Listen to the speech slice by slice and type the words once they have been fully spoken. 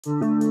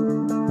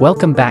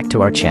Welcome back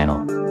to our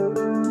channel.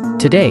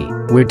 Today,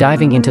 we're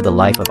diving into the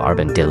life of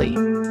Arban Dili.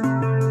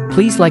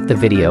 Please like the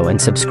video and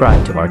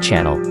subscribe to our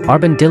channel.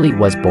 Arban Dili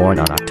was born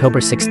on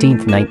October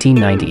 16,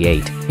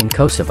 1998, in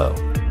Kosovo.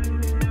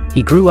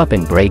 He grew up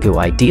in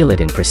Bregu Idealit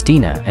in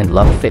Pristina and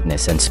loved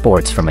fitness and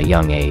sports from a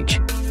young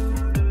age.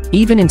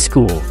 Even in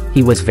school,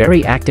 he was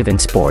very active in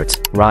sports.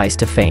 Rise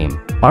to fame,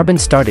 Arban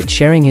started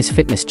sharing his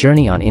fitness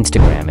journey on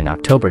Instagram in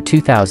October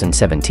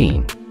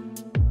 2017.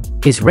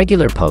 His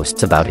regular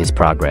posts about his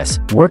progress,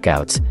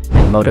 workouts,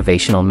 and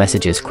motivational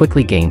messages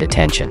quickly gained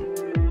attention.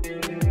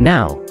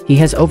 Now, he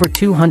has over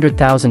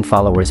 200,000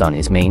 followers on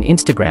his main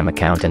Instagram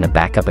account and a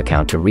backup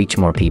account to reach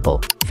more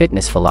people.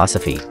 Fitness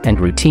philosophy and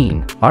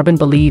routine. Arban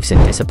believes in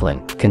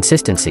discipline,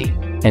 consistency,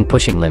 and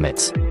pushing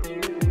limits.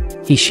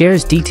 He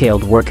shares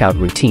detailed workout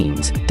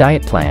routines,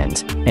 diet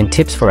plans, and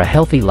tips for a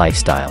healthy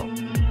lifestyle.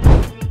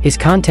 His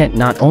content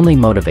not only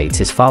motivates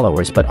his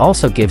followers but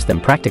also gives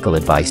them practical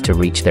advice to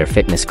reach their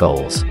fitness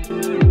goals.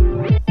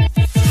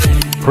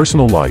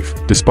 Personal life.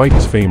 Despite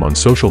his fame on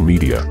social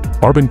media,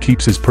 Arban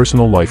keeps his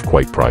personal life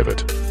quite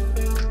private.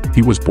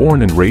 He was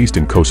born and raised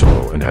in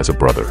Kosovo and has a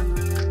brother.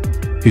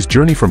 His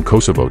journey from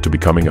Kosovo to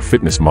becoming a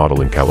fitness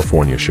model in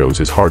California shows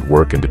his hard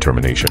work and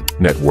determination.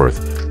 Net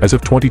worth. As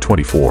of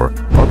 2024,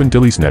 Arban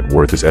Dili's net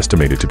worth is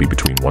estimated to be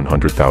between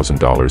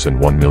 $100,000 and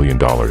 $1 million.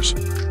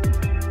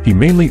 He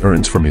mainly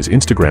earns from his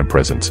Instagram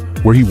presence,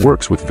 where he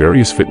works with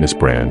various fitness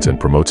brands and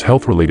promotes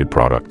health-related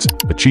products,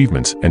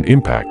 achievements, and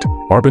impact.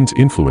 Arban's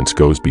influence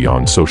goes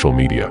beyond social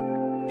media.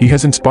 He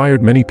has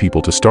inspired many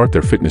people to start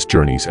their fitness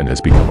journeys and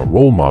has become a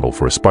role model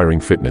for aspiring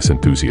fitness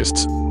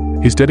enthusiasts.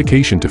 His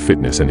dedication to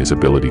fitness and his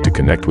ability to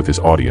connect with his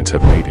audience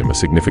have made him a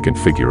significant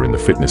figure in the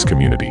fitness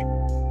community.